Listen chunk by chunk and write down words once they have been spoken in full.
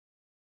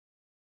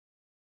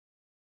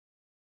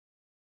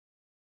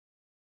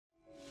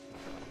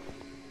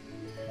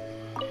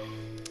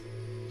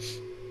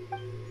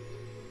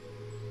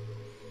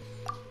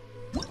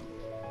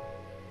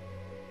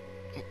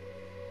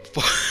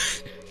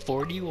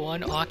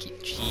41 Aki.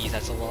 Jeez,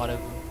 that's a lot of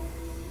them.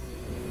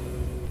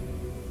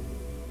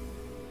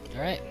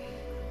 Alright.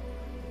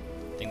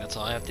 I think that's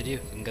all I have to do.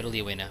 We can go to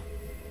Liyue now.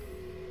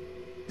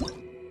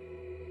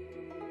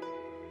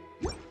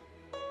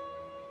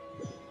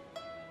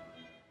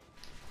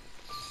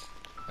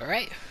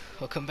 Alright,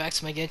 welcome back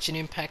to my Genshin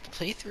Impact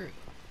playthrough.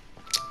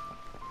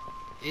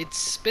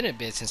 It's been a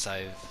bit since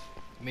I've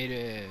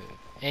made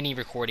any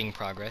recording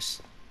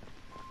progress.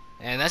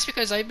 And that's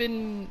because I've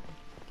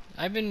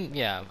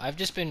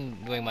just been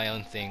doing my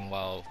own thing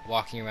while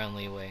walking around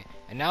Liyue.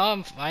 And now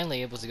I'm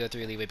finally able to go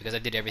through Liyue because I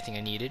did everything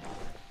I needed.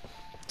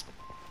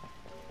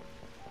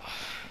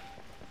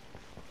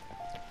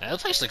 That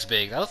place looks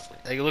big.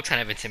 It looks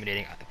kind of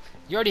intimidating.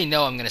 You already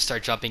know I'm gonna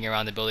start jumping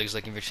around the buildings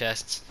looking for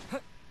chests.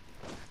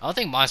 I don't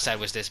think Mondstadt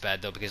was this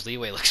bad though, because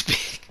Liyue looks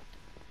big.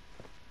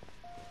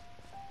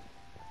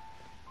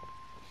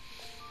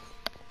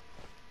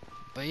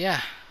 But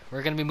yeah,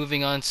 we're gonna be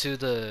moving on to is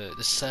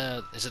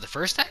it the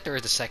first act or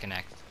the second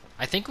act?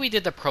 I think we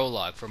did the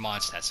prologue for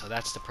Mondstadt, so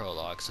that's the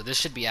prologue. So this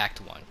should be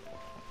Act 1.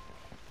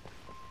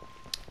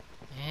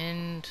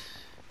 And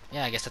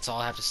yeah, I guess that's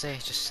all I have to say.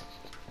 Just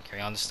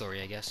carry on the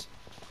story, I guess.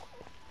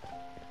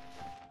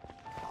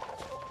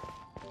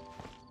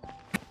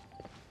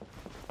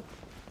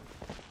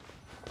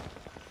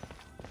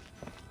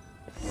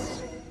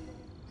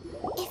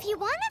 If you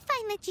want to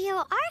find the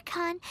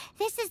Geo-Archon,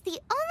 this is the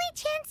only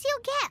chance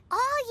you'll get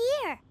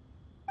all year.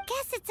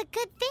 Guess it's a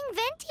good thing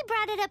Venti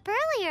brought it up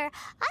earlier.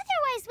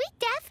 Otherwise, we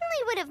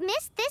definitely would have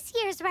missed this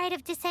year's Rite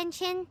of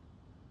Dissension.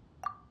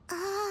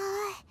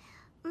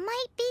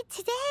 Might be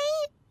today,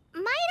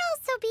 might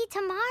also be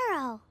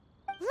tomorrow.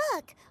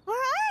 Look, we're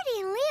already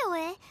in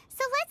Liyue,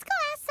 so let's go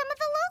ask some of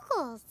the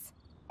locals.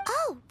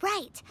 Oh,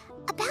 right.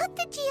 About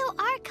the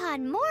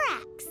Geo-Archon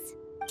Morax.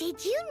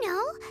 Did you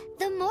know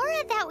the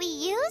Mora that we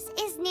use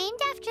is named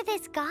after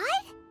this god?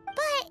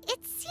 But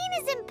it's seen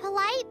as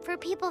impolite for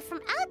people from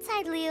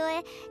outside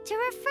Liyue to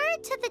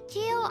refer to the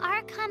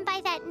Geo-Archon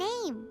by that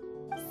name.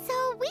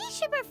 So we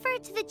should refer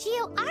to the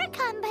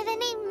Geo-Archon by the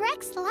name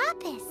Rex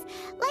Lapis,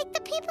 like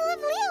the people of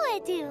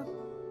Liyue do.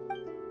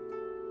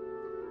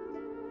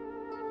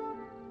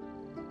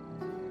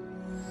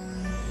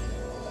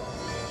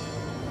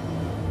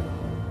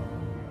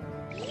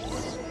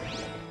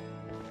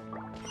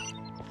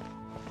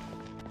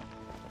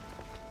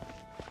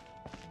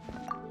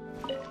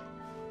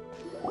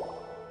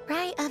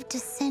 Rite of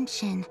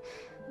Dissension.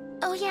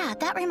 Oh yeah,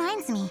 that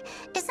reminds me.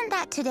 Isn't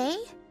that today?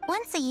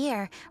 Once a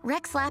year,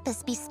 Rex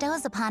Lapis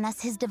bestows upon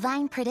us his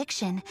divine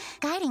prediction,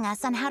 guiding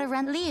us on how to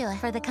run Liyue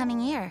for the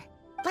coming year.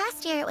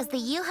 Last year, it was the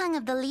Yuheng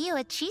of the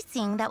Liyue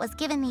Qixing that was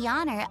given the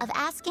honor of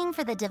asking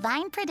for the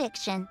divine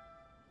prediction.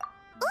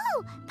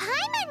 Ooh,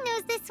 Paimon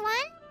knows this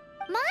one.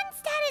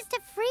 Mondstadt is to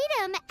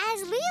freedom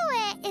as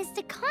Liyue is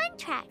to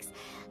contracts.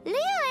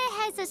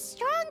 Liyue has a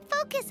strong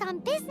focus on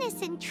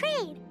business and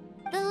trade.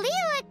 The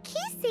Liyue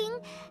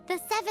Qixing, the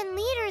 7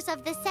 leaders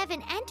of the 7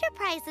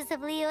 enterprises of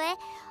Liyue,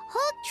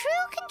 hold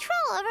true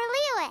control over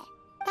Liyue.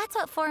 That's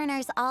what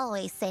foreigners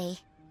always say.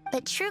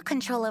 But true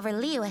control over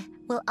Liyue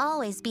will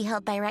always be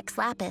held by Rex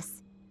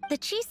Lapis. The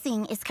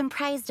Qixing is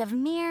comprised of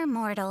mere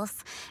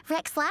mortals.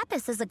 Rex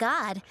Lapis is a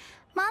god.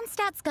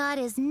 Mondstadt's god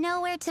is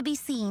nowhere to be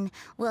seen,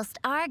 whilst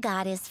our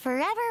god is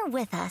forever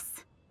with us.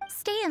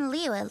 Stay in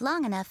Liyue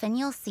long enough and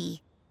you'll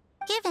see.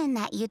 Given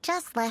that you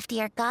just left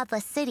your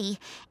godless city,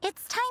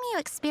 it's time you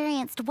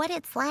experienced what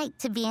it's like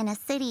to be in a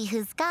city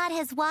whose god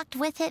has walked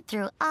with it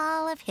through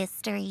all of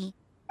history.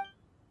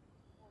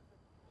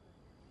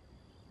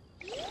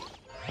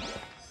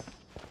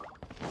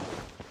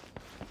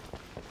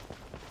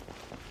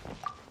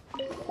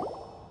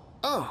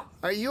 Oh,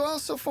 are you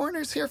also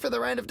foreigners here for the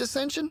Rite of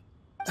Dissension?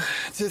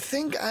 To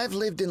think I've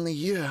lived in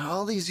Liyue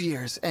all these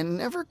years and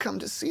never come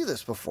to see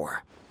this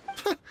before.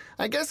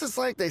 I guess it's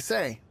like they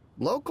say.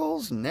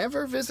 Locals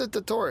never visit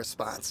the tourist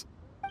spots.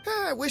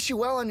 I wish you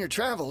well on your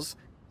travels.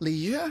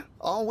 Liyue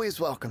always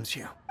welcomes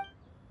you.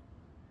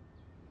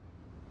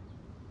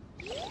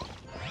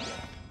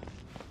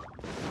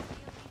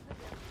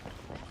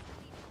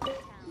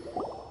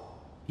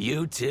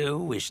 You too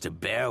wish to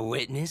bear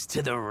witness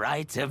to the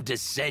Rite of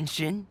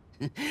Dissension?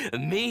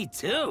 Me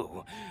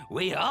too.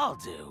 We all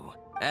do.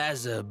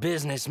 As a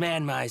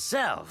businessman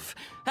myself,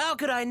 how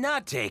could I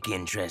not take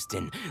interest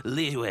in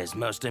Liyue's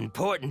most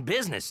important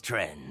business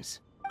trends?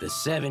 The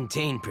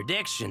 17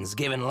 predictions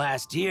given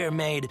last year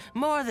made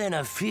more than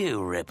a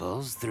few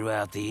ripples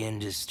throughout the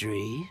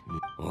industry.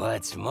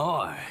 What's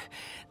more,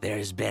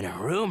 there's been a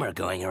rumor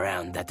going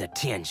around that the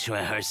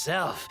Tianshui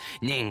herself,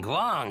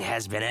 Ningguang,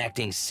 has been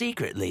acting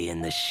secretly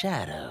in the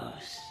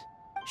shadows.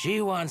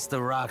 She wants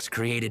the rocks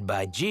created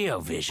by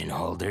Geovision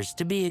holders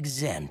to be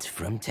exempt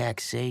from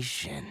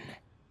taxation.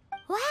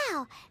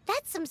 Wow,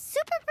 that's some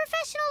super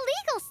professional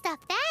legal stuff,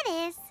 that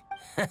is.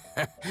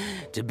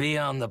 To be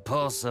on the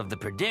pulse of the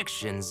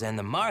predictions and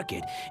the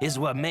market is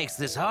what makes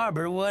this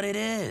harbor what it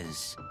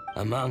is.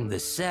 Among the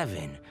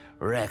 7,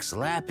 Rex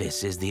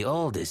Lapis is the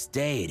oldest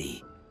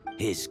deity.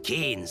 His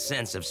keen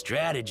sense of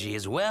strategy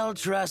is well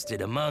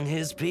trusted among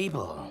his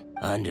people.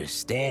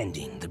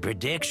 Understanding the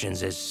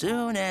predictions as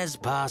soon as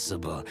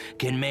possible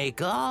can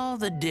make all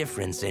the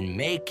difference in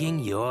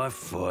making your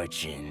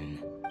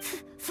fortune.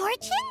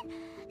 Fortune?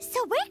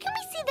 So where can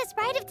we see this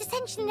Rite of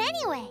Dissension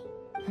anyway?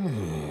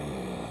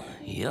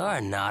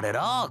 You're not at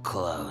all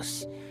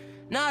close.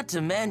 Not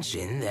to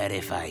mention that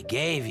if I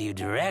gave you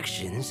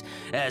directions,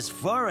 as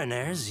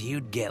foreigners,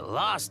 you'd get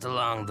lost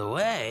along the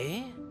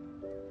way.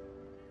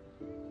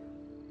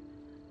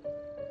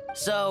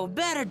 So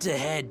better to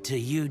head to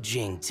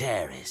Yujing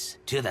Terrace,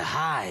 to the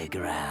high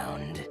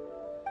ground.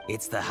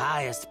 It's the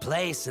highest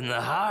place in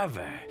the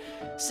harbor.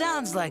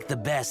 Sounds like the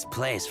best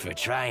place for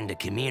trying to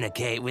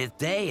communicate with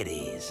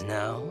deities,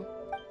 no?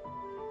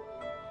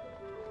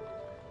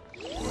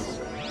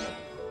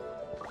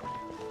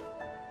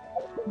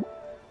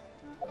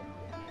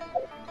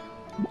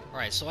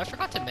 Alright, so I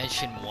forgot to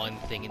mention one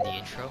thing in the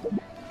intro.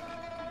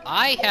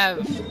 I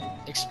have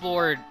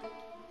explored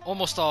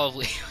almost all of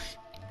Liyue.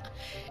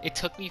 It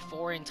took me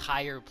 4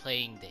 entire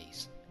playing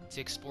days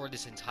to explore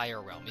this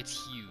entire realm.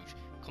 It's huge.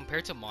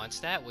 Compared to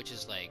Mondstadt, which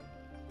is like...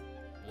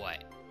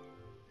 what?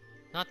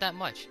 Not that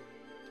much.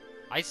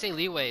 I'd say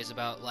Liyue is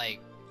about like...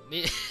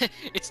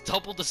 it's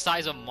double the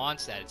size of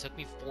Mondstadt. It took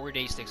me 4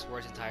 days to explore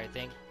this entire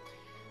thing.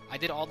 I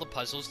did all the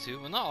puzzles too.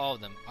 Well, not all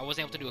of them. I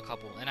wasn't able to do a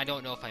couple. And I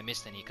don't know if I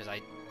missed any because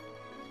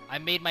I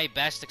made my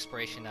best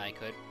exploration that I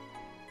could.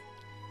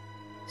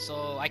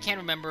 So I can't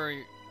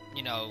remember,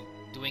 you know,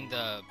 doing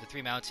the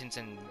 3 mountains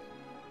and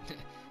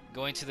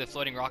going to the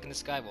floating rock in the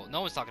sky. Well,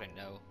 no one's not gonna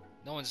know.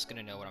 No one's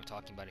gonna know what I'm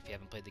talking about if you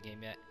haven't played the game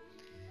yet.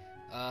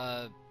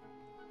 I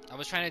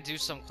was trying to do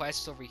some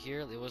quests over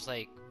here. It was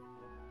like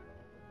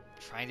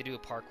trying to do a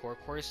parkour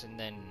course and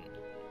then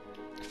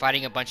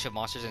fighting a bunch of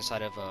monsters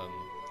inside of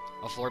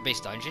a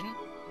floor-based dungeon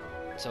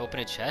to open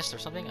a chest or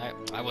something.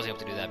 I wasn't able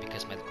to do that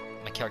because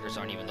my characters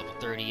aren't even level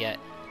 30 yet.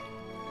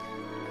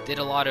 Did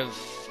a lot of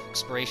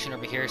exploration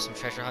over here, some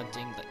treasure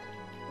hunting,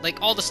 like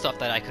all the stuff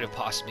that I could have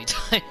possibly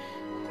done.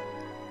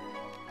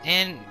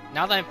 And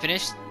now that I'm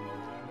finished,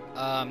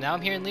 now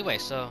I'm here in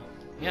Liyue, so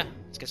yeah,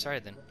 let's get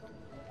started then.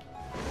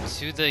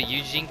 To the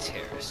Yujing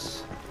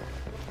Terrace.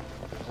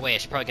 Oh, wait, I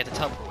should probably get the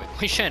teleport away.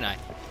 Why shouldn't I?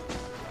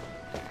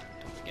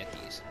 Don't forget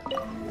these.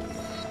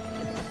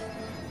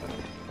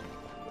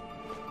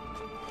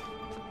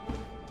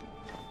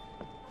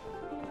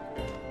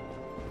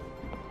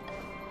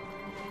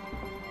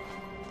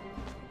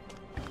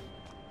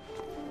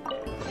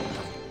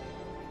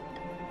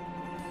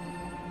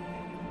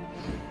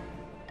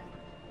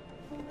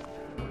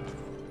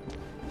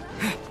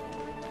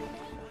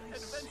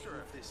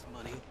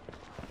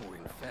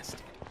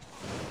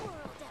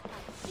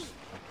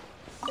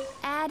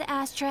 Ad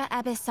Astra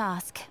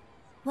Abyssosk.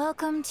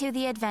 Welcome to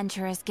the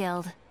Adventurers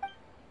Guild.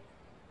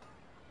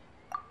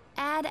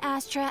 Ad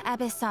Astra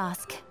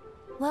Abyssosk.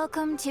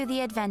 Welcome to the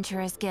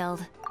Adventurers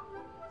Guild.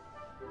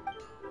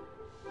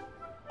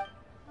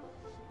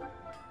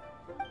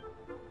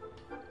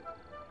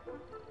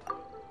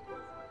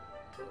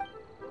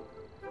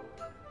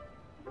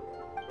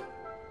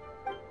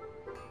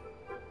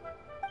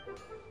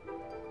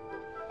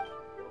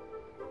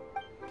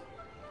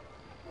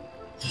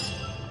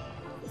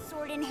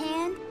 Sword in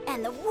hand,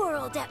 and the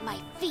world at my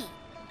feet.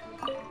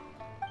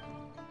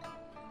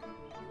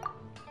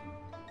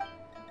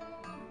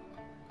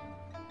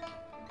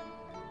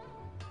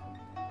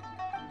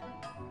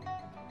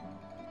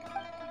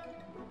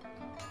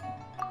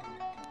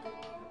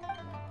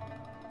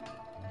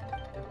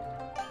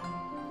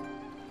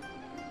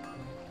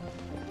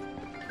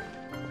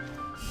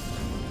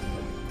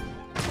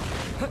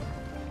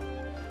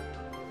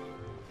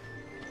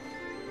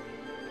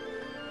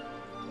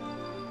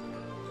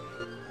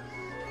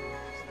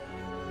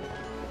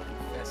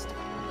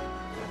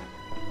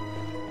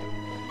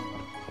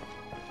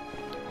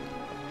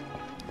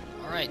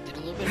 Alright, did a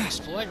little bit of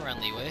exploring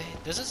around Liyue.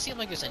 Doesn't seem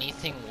like there's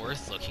anything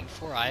worth looking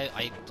for.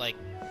 I like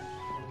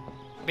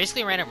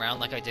basically ran around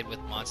like I did with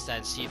Mondstadt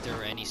and see if there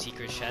were any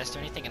secret chests or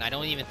anything, and I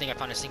don't even think I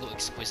found a single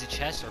exquisite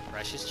chest or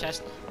precious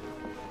chest.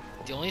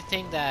 The only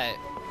thing that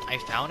I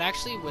found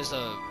actually was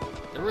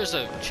there was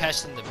a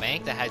chest in the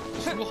bank that had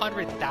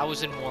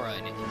 200,000 mora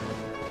in it.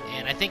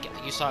 And I think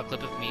you saw a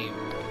clip of me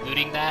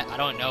looting that. I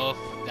don't know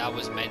if that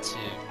was meant to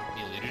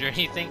be looted or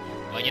anything.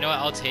 But you know what,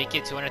 I'll take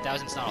it.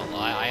 200,000 is not a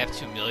lot. I have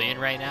 2 million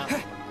right now.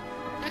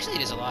 Actually,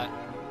 it is a lot.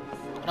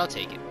 But I'll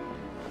take it.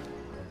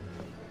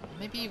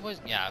 Maybe it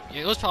was... yeah,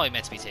 it was probably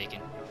meant to be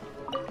taken.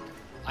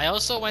 I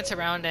also went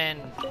around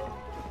and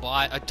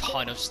bought a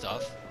ton of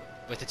stuff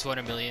with the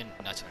 200 million...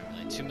 not 200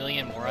 million. 2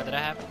 million mora that I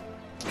have.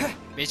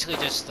 Basically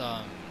just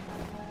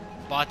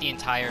bought the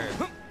entire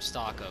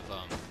stock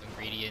of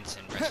ingredients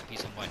and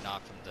recipes and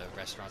whatnot from the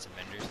restaurants and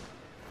vendors.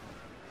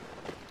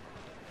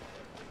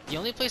 The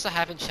only place I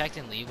haven't checked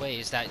in Liyue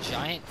is that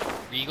giant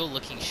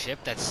regal-looking ship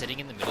that's sitting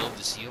in the middle of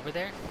the sea over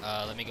there.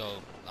 Let me go.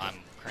 I'm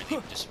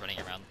currently just running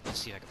around. Let's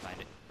see if I can find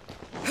it.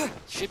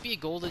 Should be a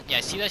golden.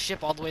 Yeah, see that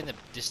ship all the way in the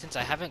distance?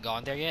 I haven't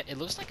gone there yet. It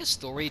looks like a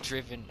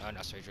story-driven. Oh,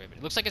 not story-driven.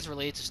 It looks like it's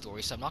related to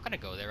story, so I'm not gonna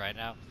go there right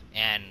now.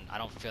 And I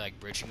don't feel like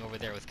bridging over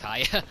there with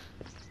Kaya.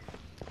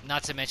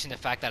 Not to mention the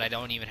fact that I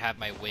don't even have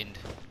my wind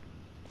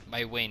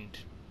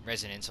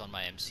resonance on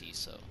my MC.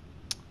 So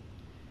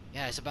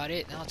yeah, that's about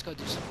it. Now let's go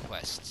do some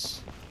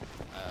quests.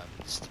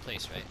 This is the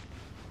place, right?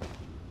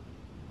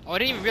 Oh, I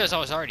didn't even realize I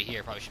was already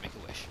here. Probably should make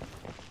a wish.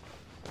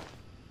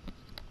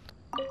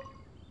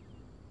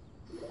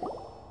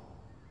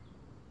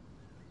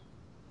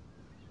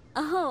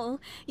 Oh,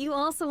 you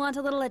also want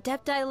a little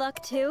Adepti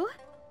luck too?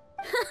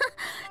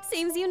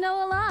 Seems you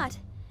know a lot.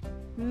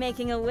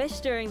 Making a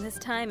wish during this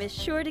time is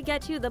sure to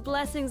get you the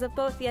blessings of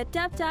both the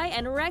Adepti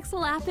and Rex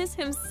Lapis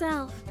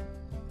himself.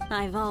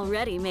 I've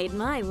already made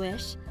my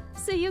wish,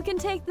 so you can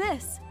take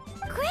this.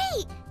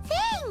 Great!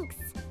 Thanks!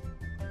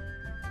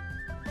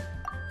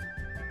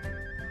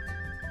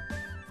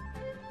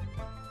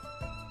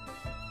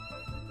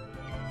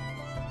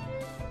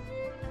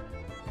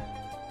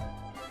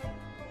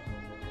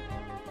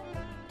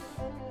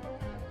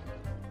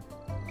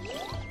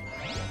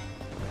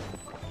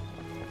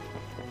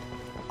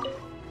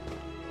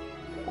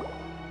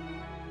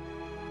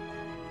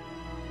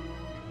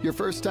 Your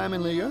first time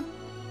in Liyue?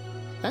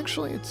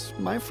 Actually, it's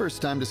my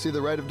first time to see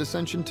the Rite of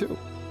Dissension too.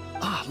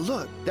 Ah,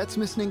 look, that's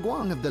Miss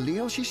Ningguang of the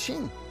Liu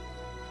Xixing.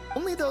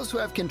 Only those who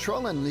have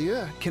control in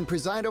Liyue can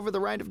preside over the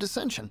Rite of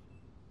Dissension.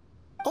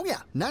 Oh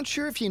yeah, not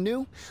sure if you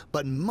knew,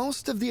 but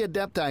most of the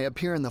Adepti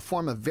appear in the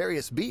form of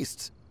various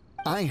beasts.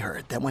 I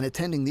heard that when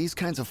attending these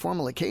kinds of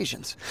formal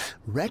occasions,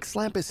 Rex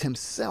Lapis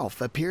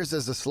himself appears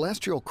as a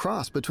celestial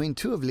cross between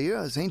two of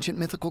Liyue's ancient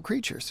mythical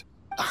creatures.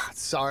 Ah,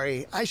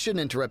 sorry, I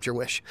shouldn't interrupt your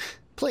wish.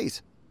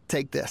 Please,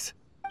 take this.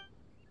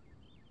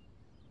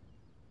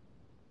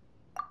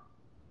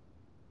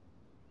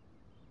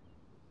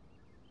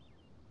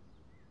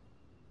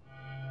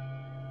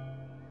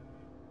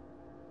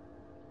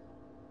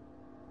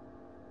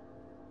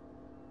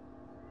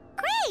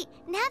 Great!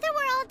 Now that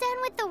we're all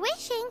done with the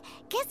wishing,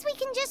 guess we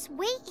can just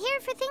wait here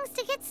for things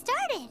to get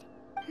started.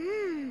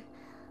 Who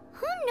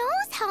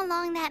knows how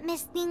long that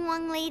Miss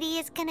Ningguang lady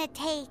is gonna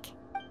take?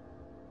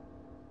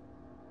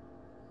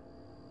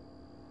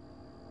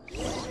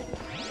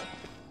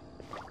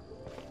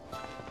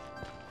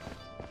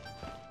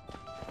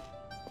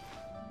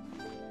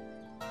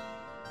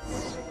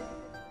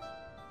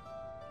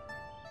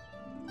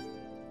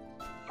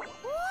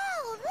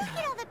 Whoa, look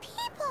at all the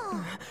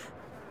people!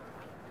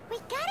 We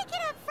gotta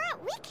get up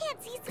front. We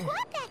can't see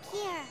squat back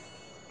here.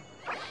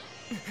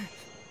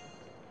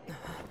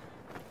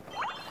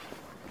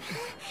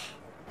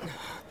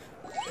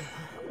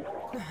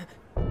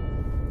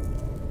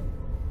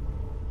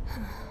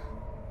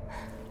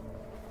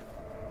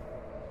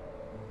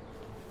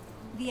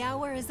 The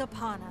hour is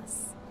upon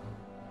us.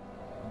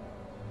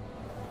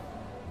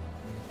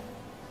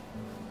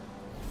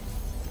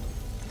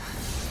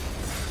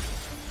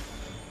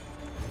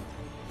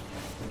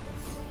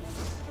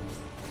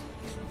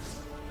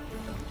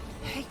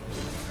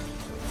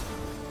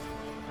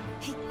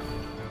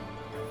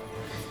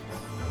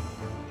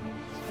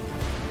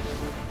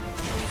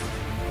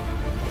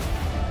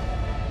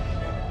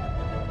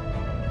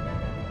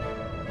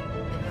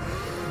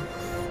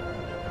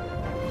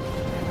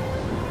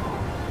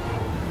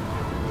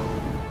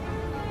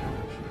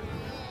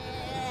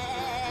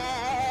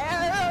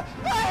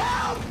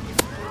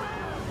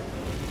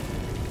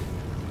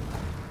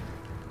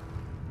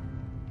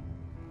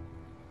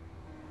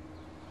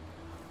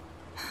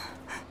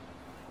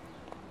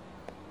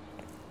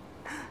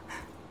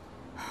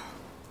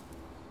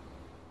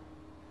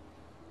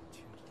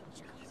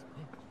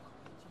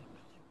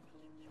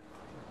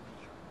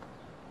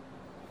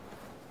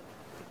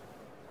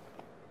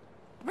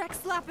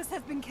 Rex Lapis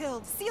has been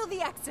killed. Seal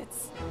the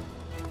exits.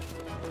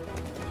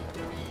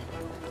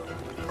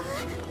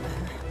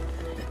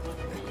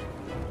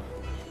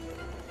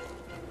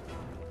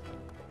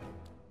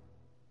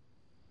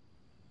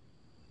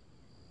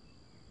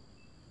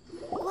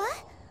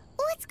 What?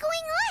 What's going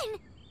on?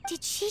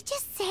 Did she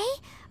just say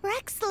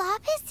Rex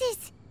Lapis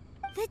is...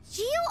 the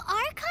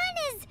Geo-Archon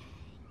is...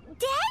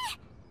 dead?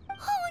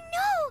 Oh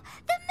no!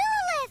 The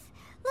Monolith!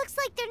 Looks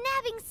like they're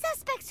nabbing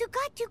suspects who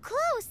got too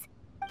close.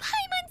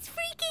 Paimon's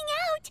freaking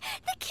out!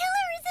 The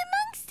killer is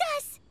amongst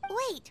us!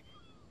 Wait,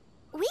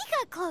 we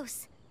got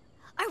close.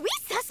 Are we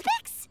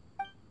suspects?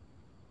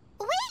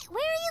 Wait,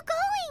 where are you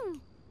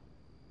going?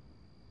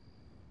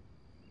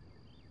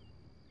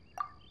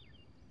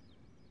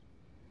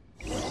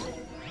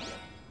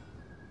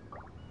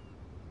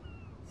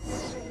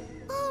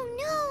 Oh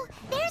no,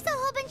 there's a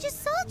whole bunch of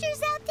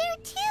soldiers out there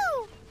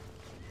too!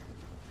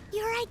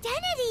 Your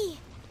identity!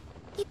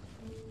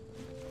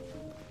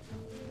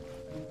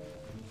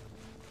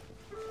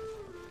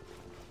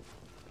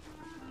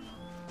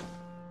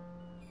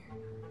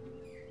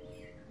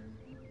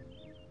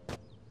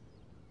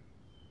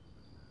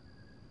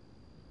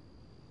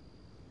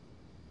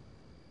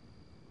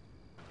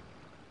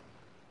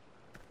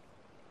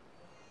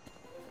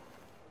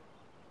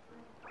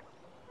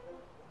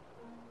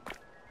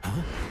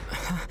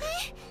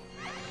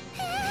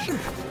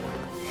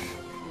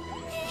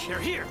 They're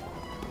here!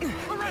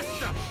 Arrest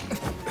them!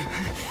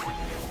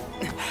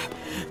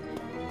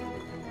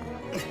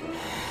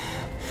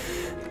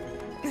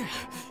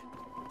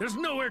 There's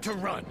nowhere to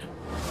run!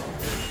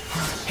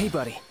 Hey,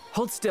 buddy.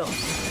 Hold still.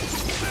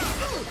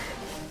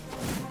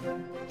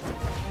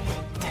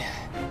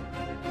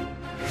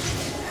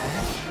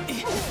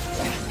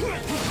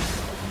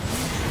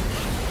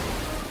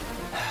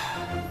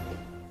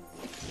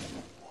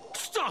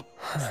 Stop!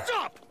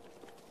 Stop!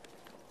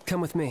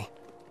 Come with me.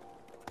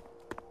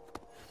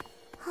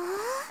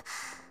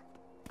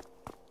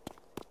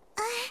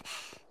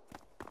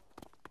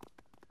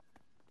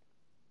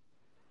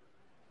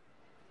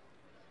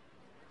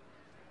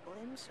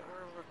 Limbs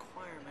are a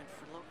requirement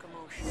for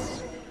locomotion.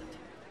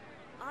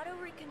 Auto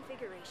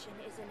reconfiguration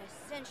is an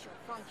essential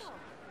function.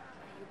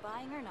 Are you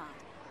buying or not?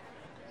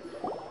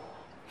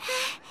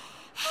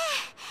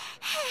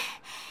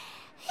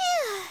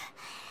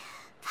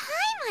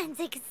 Paimon's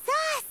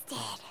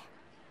exhausted.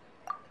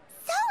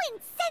 So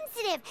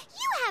insensitive.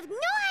 You have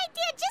no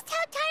idea just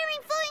how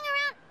tiring floating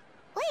around.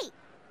 Wait,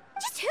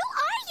 just who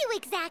are you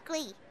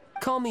exactly?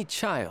 Call me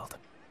Child.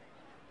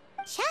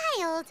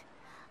 Child?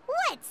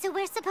 What, so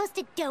we're supposed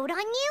to dote on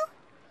you?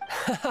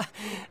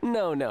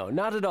 No,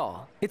 not at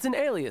all. It's an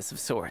alias of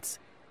sorts.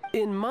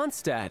 In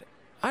Mondstadt,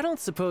 I don't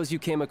suppose you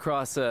came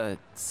across a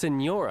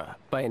Senora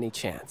by any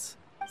chance.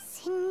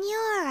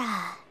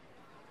 Senora.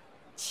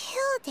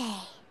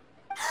 Childe.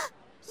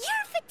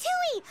 You're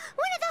Fatui,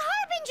 one of the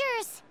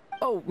Harbingers!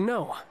 Oh,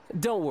 no.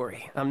 Don't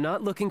worry. I'm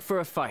not looking for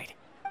a fight.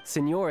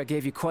 Senora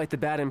gave you quite the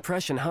bad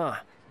impression, huh?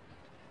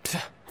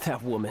 Pfft,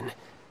 that woman.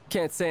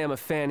 Can't say I'm a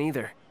fan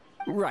either.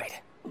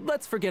 Right.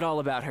 Let's forget all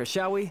about her,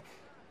 shall we?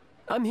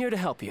 I'm here to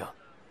help you.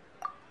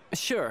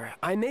 Sure,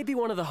 I may be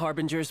one of the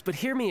Harbingers, but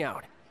hear me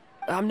out.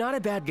 I'm not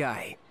a bad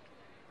guy.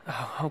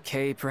 Oh,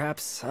 okay,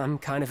 perhaps I'm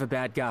kind of a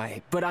bad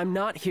guy, but I'm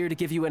not here to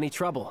give you any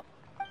trouble.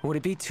 Would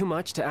it be too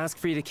much to ask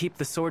for you to keep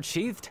the sword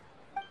sheathed?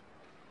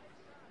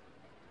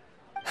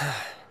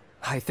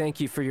 I thank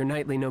you for your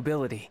knightly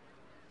nobility.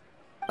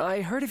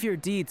 I heard of your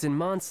deeds in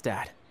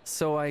Mondstadt,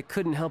 so I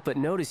couldn't help but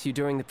notice you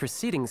during the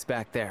proceedings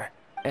back there.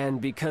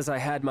 And because I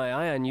had my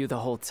eye on you the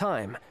whole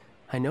time,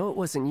 I know it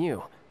wasn't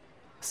you.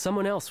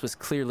 Someone else was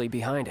clearly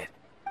behind it.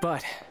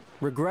 But,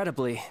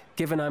 regrettably,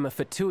 given I'm a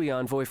Fatui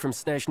envoy from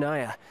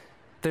Snezhnaya,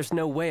 there's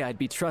no way I'd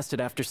be trusted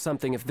after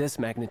something of this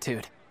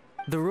magnitude.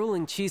 The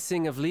ruling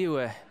Qixing of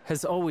Liyue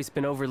has always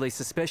been overly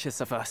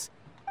suspicious of us.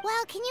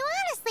 Well, can you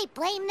honestly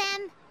blame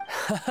them?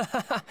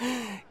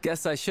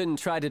 Guess I shouldn't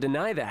try to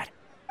deny that.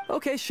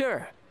 Okay,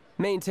 sure.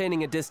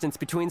 Maintaining a distance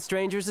between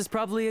strangers is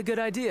probably a good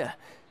idea.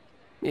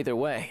 Either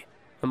way,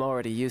 I'm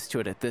already used to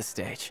it at this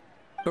stage.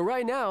 But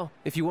right now,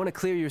 if you want to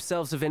clear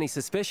yourselves of any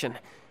suspicion,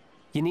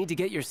 you need to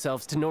get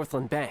yourselves to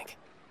Northland Bank.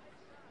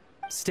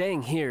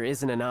 Staying here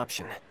isn't an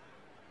option.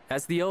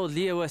 As the old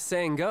Liyue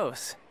saying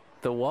goes,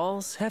 the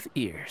walls have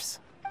ears.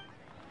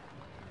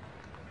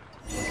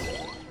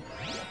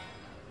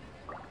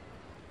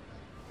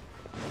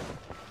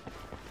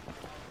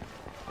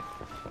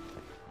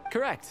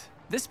 Correct.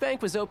 This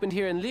bank was opened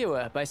here in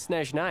Liyue by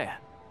Snezhnaya.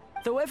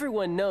 Though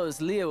everyone knows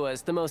Liyue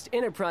is the most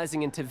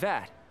enterprising in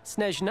Teyvat,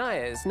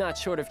 Snezhnaya is not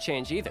short of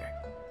change either.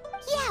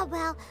 Yeah,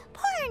 well,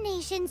 poorer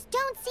nations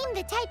don't seem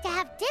the type to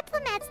have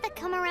diplomats that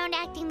come around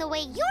acting the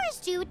way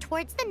yours do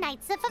towards the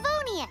Knights of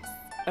Favonius.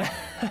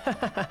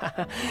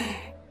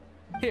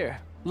 Here,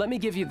 let me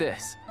give you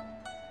this.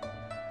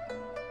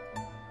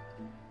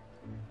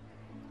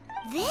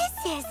 This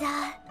is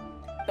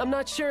I'm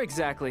not sure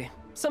exactly.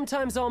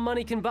 Sometimes all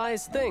money can buy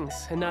is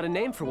things, and not a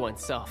name for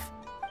oneself.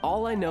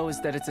 All I know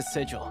is that it's a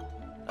sigil.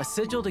 A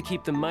sigil to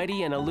keep the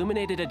mighty and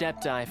illuminated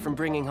Adepti from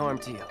bringing harm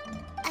to you.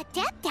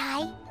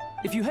 Adepti?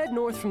 If you head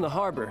north from the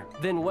harbor,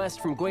 then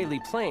west from Guili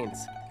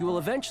Plains, you will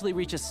eventually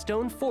reach a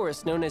stone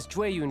forest known as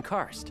Jueyun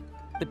Karst.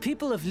 The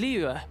people of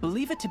Liyue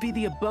believe it to be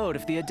the abode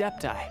of the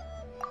Adepti.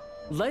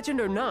 Legend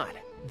or not,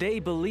 they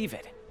believe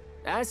it.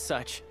 As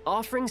such,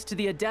 offerings to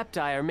the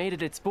Adepti are made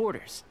at its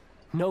borders.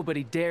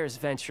 Nobody dares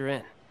venture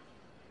in.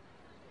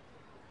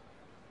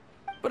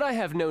 But I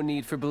have no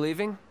need for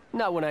believing,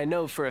 not when I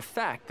know for a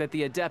fact that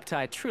the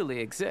Adepti truly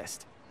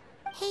exist.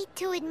 Hate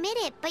to admit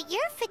it, but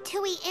your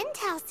Fatui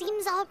intel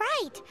seems all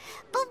right.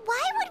 But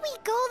why would we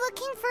go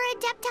looking for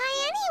Adepti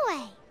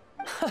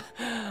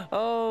anyway?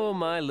 Oh,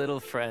 my little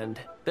friend.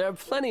 There are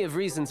plenty of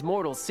reasons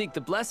mortals seek the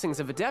blessings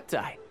of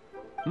Adepti.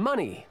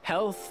 Money,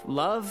 health,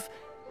 love.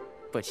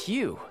 But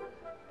you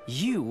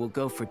will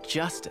go for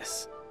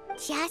justice.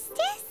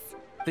 Justice?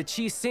 The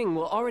Qixing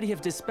will already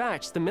have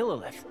dispatched the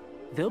Monoliths.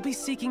 They'll be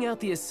seeking out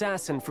the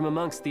assassin from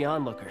amongst the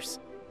onlookers.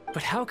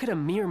 But how could a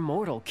mere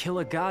mortal kill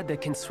a god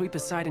that can sweep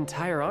aside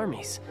entire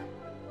armies?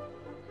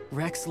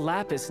 Rex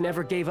Lapis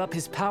never gave up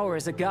his power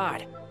as a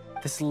god.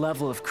 This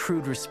level of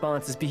crude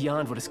response is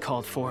beyond what is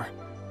called for.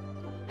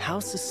 How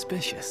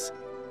suspicious.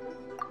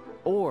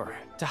 Or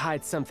to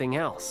hide something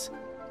else.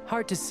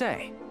 Hard to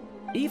say.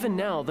 Even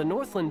now, the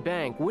Northland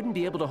Bank wouldn't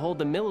be able to hold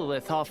the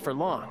Monolith off for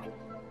long.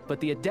 But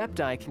the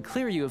Adepti can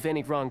clear you of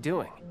any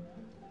wrongdoing.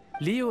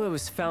 Liyue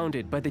was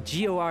founded by the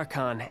Geo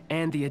Archon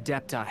and the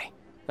Adepti.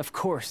 Of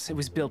course, it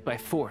was built by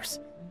force.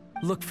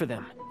 Look for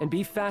them, and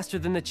be faster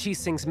than the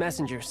Qixing's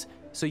messengers,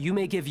 so you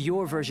may give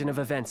your version of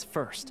events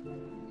first.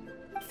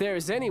 If there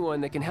is anyone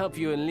that can help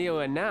you in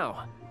Liyue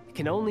now, it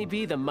can only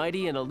be the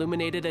mighty and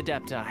illuminated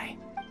Adepti.